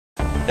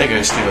Hey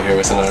guys, Steve here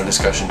with another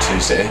Discussion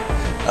Tuesday.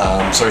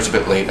 Sorry it's a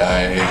bit late,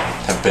 I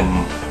have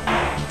been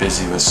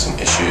busy with some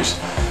issues.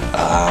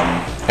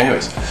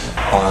 Anyways,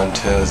 on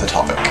to the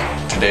topic.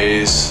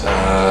 Today's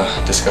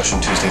Discussion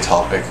Tuesday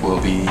topic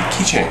will be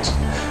keychains.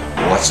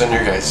 What's on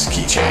your guys'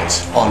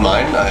 keychains? On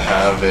mine, I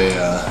have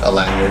a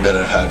lanyard that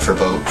I've had for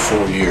about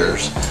 4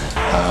 years.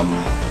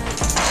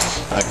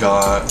 I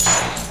got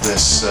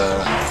this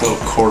little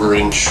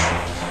 1/4-inch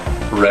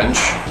wrench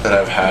that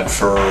I've had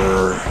for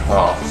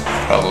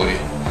probably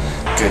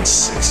a good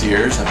 6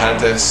 years. I've had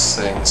this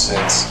thing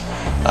since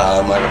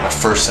I got my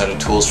first set of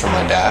tools from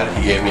my dad.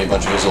 He gave me a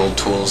bunch of his old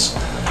tools,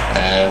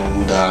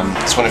 and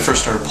it's when I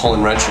first started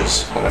pulling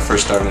wrenches. When I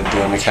first started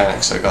doing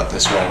mechanics, I got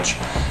this wrench,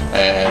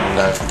 and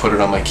I've put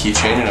it on my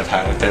keychain, and I've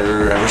had it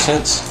there ever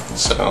since.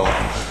 So,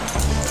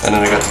 and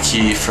then I got the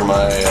key for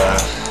my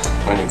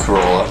my new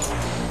Corolla,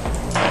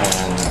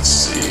 and let's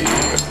see,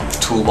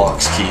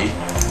 toolbox key.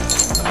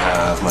 I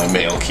have my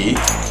mail key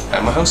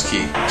and my house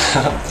key.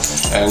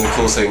 And the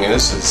cool thing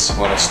is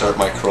when I start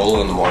my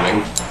Corolla in the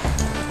morning,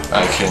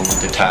 I can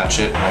detach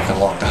it and I can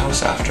lock the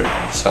house after.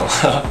 So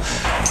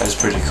that's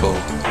pretty cool.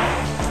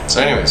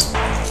 So anyways,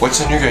 what's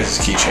in your guys'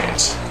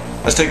 keychains?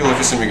 Let's take a look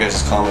at some of your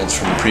guys' comments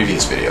from the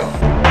previous video.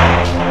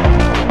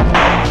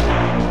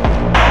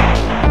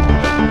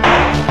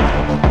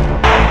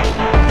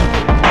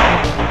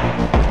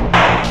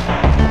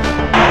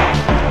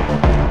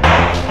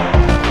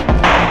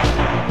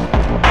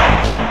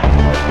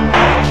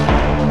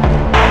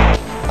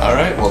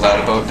 Well,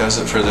 that about does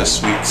it for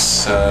this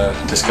week's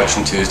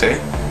Discussion Tuesday.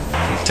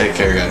 Take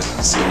care, guys.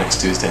 See you next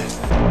Tuesday.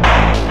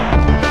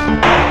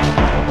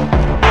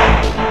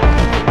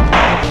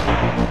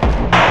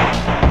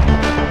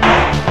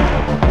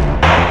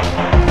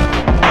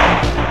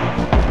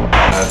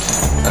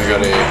 I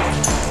got a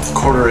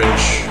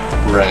 1/4-inch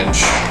wrench.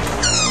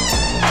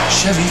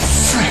 Chevy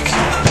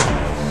frick!